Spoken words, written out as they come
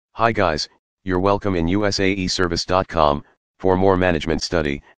Hi guys, you're welcome in usaeservice.com. For more management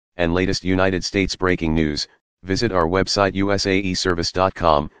study and latest United States breaking news, visit our website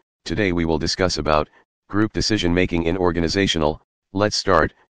usaeservice.com. Today we will discuss about group decision making in organizational. Let's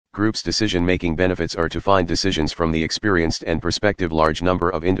start. Groups decision making benefits are to find decisions from the experienced and perspective large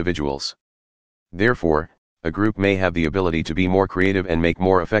number of individuals. Therefore, a group may have the ability to be more creative and make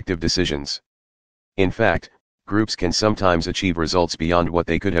more effective decisions. In fact, groups can sometimes achieve results beyond what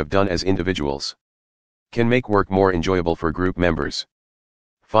they could have done as individuals. Can make work more enjoyable for group members.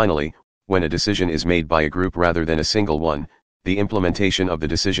 Finally, when a decision is made by a group rather than a single one, the implementation of the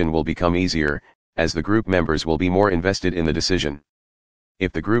decision will become easier, as the group members will be more invested in the decision.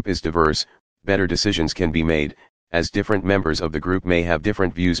 If the group is diverse, better decisions can be made, as different members of the group may have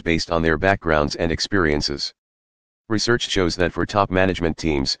different views based on their backgrounds and experiences. Research shows that for top management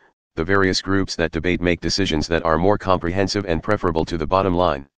teams, the various groups that debate make decisions that are more comprehensive and preferable to the bottom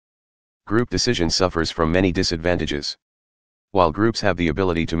line. Group decision suffers from many disadvantages. While groups have the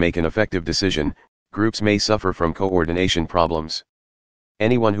ability to make an effective decision, groups may suffer from coordination problems.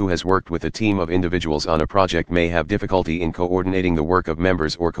 Anyone who has worked with a team of individuals on a project may have difficulty in coordinating the work of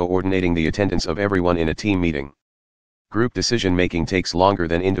members or coordinating the attendance of everyone in a team meeting. Group decision making takes longer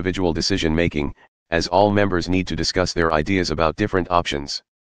than individual decision making, as all members need to discuss their ideas about different options.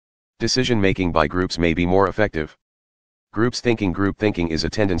 Decision-making by groups may be more effective. Group thinking is a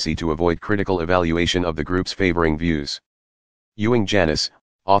tendency to avoid critical evaluation of the group's favoring views. Ewing Janis,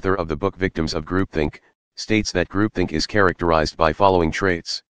 author of the book Victims of Groupthink, states that groupthink is characterized by following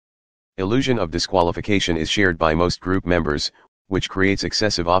traits. Illusion of disqualification is shared by most group members, which creates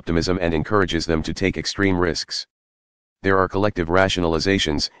excessive optimism and encourages them to take extreme risks. There are collective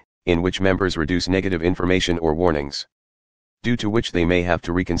rationalizations, in which members reduce negative information or warnings, due to which they may have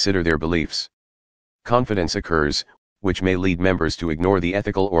to reconsider their beliefs. Confidence occurs, which may lead members to ignore the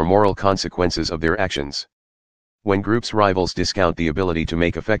ethical or moral consequences of their actions. When groups' rivals discount the ability to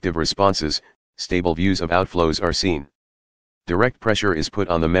make effective responses, stable views of outflows are seen. Direct pressure is put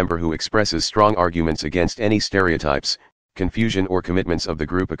on the member who expresses strong arguments against any stereotypes. Confusion or commitments of the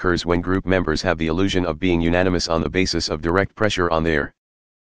group occurs when group members have the illusion of being unanimous on the basis of direct pressure on their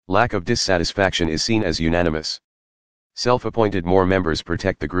lack of dissatisfaction is seen as unanimous. Self-appointed more members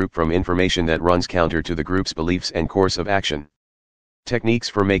protect the group from information that runs counter to the group's beliefs and course of action. Techniques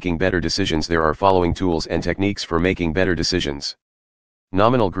for making better decisions. There are following tools and techniques for making better decisions.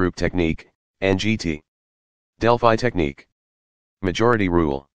 Nominal Group Technique, NGT. Delphi Technique. Majority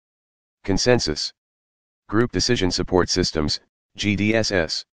Rule. Consensus. Group Decision Support Systems,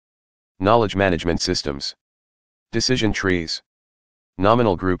 GDSS. Knowledge Management Systems. Decision Trees.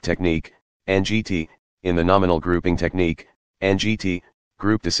 Nominal Group Technique, NGT. In the nominal grouping technique, NGT,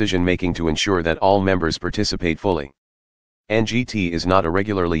 group decision making to ensure that all members participate fully. NGT is not a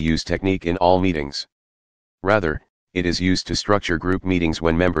regularly used technique in all meetings. Rather, it is used to structure group meetings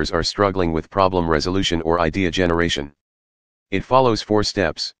when members are struggling with problem resolution or idea generation. It follows 4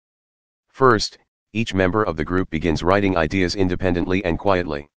 steps. First, each member of the group begins writing ideas independently and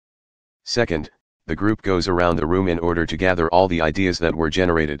quietly. Second, the group goes around the room in order to gather all the ideas that were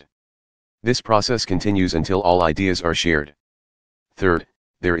generated. This process continues until all ideas are shared. Third,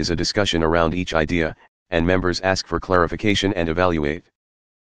 there is a discussion around each idea, and members ask for clarification and evaluate.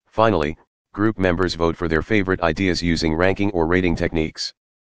 Finally, group members vote for their favorite ideas using ranking or rating techniques.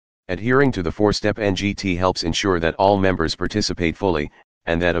 Adhering to the 4-step NGT helps ensure that all members participate fully,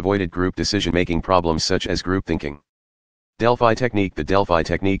 and that avoided group decision-making problems such as group thinking. Delphi Technique. The Delphi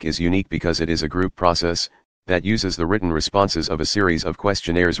Technique is unique because it is a group process that uses the written responses of a series of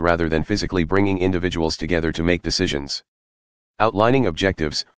questionnaires rather than physically bringing individuals together to make decisions. Outlining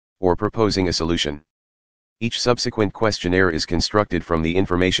objectives, or proposing a solution. Each subsequent questionnaire is constructed from the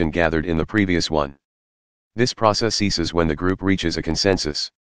information gathered in the previous one. This process ceases when the group reaches a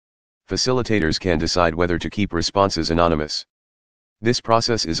consensus. Facilitators can decide whether to keep responses anonymous. This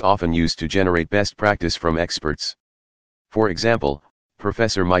process is often used to generate best practice from experts. For example,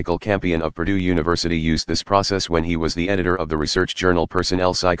 Professor Michael Campion of Purdue University used this process when he was the editor of the research journal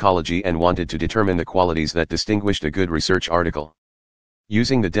Personnel Psychology and wanted to determine the qualities that distinguished a good research article.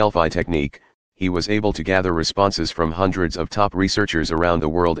 Using the Delphi technique, he was able to gather responses from hundreds of top researchers around the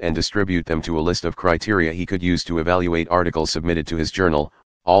world and distribute them to a list of criteria he could use to evaluate articles submitted to his journal,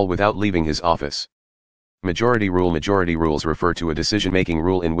 all without leaving his office. Majority Rule. Majority rules refer to a decision-making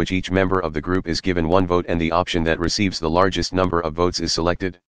rule in which each member of the group is given one vote and the option that receives the largest number of votes is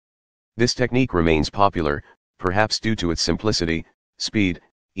selected. This technique remains popular, perhaps due to its simplicity, speed,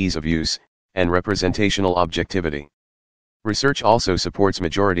 ease of use, and representational objectivity. Research also supports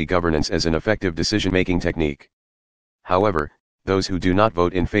majority governance as an effective decision-making technique. However, those who do not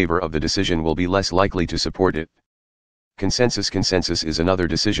vote in favor of the decision will be less likely to support it. Consensus is another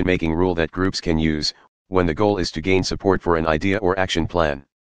decision-making rule that groups can use, when the goal is to gain support for an idea or action plan.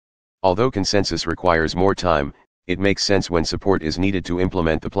 Although consensus requires more time, it makes sense when support is needed to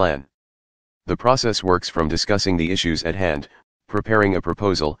implement the plan. The process works from discussing the issues at hand, preparing a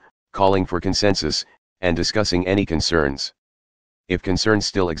proposal, calling for consensus, and discussing any concerns. If concerns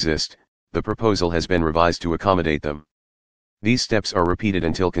still exist, the proposal has been revised to accommodate them. These steps are repeated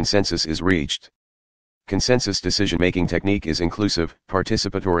until consensus is reached. Consensus decision-making technique is inclusive,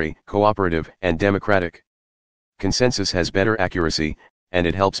 participatory, cooperative, and democratic. Consensus has better accuracy, and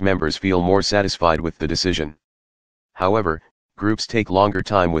it helps members feel more satisfied with the decision. However, groups take longer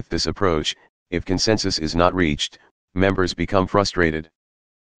time with this approach. If consensus is not reached, members become frustrated.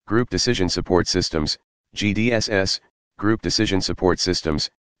 Group Decision Support Systems, GDSS, Group Decision Support Systems,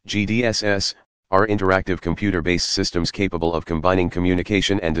 GDSS, are interactive computer-based systems capable of combining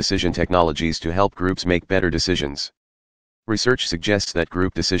communication and decision technologies to help groups make better decisions. Research suggests that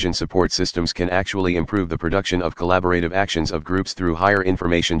group decision support systems can actually improve the production of collaborative actions of groups through higher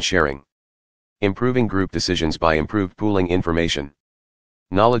information sharing. Improving group decisions by improved pooling information.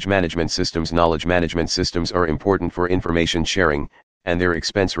 Knowledge management systems are important for information sharing, and their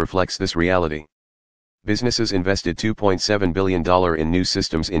expense reflects this reality. Businesses invested $2.7 billion in new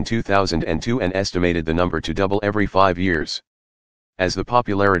systems in 2002 and estimated the number to double every 5 years. As the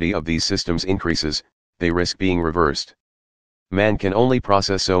popularity of these systems increases, they risk being reversed. Man can only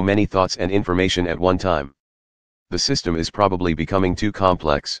process so many thoughts and information at one time. The system is probably becoming too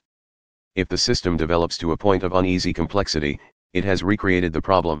complex. If the system develops to a point of uneasy complexity, it has recreated the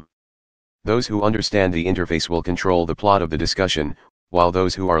problem. Those who understand the interface will control the plot of the discussion, while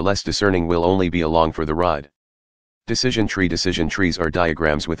those who are less discerning will only be along for the ride. Decision trees are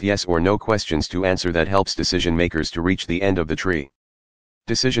diagrams with yes or no questions to answer that helps decision makers to reach the end of the tree.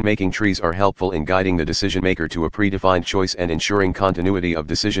 Decision-making trees are helpful in guiding the decision maker to a predefined choice and ensuring continuity of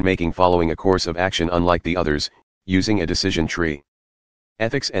decision-making following a course of action unlike the others, using a decision tree.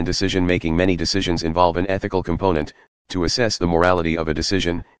 Ethics and decision-making. Many decisions involve an ethical component, to assess the morality of a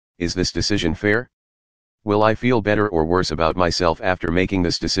decision. Is this decision fair? Will I feel better or worse about myself after making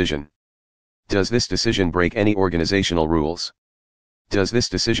this decision? Does this decision break any organizational rules? Does this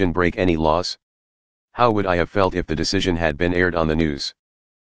decision break any laws? How would I have felt if the decision had been aired on the news?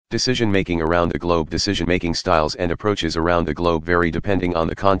 Decision-making around the globe. Decision-making styles and approaches around the globe vary depending on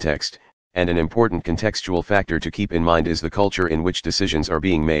the context, and an important contextual factor to keep in mind is the culture in which decisions are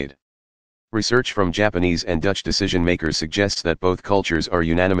being made. Research from Japanese and Dutch decision makers suggests that both cultures are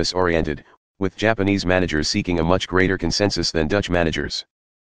unanimous-oriented, with Japanese managers seeking a much greater consensus than Dutch managers.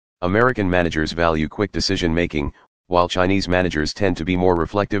 American managers value quick decision-making, while Chinese managers tend to be more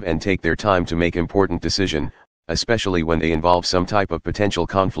reflective and take their time to make important decisions, especially when they involve some type of potential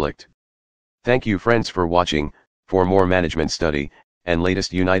conflict. Thank you friends for watching. For more management study, and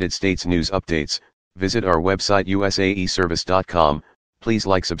latest United States news updates, visit our website usaeservice.com. Please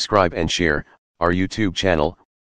like, subscribe and share our YouTube channel.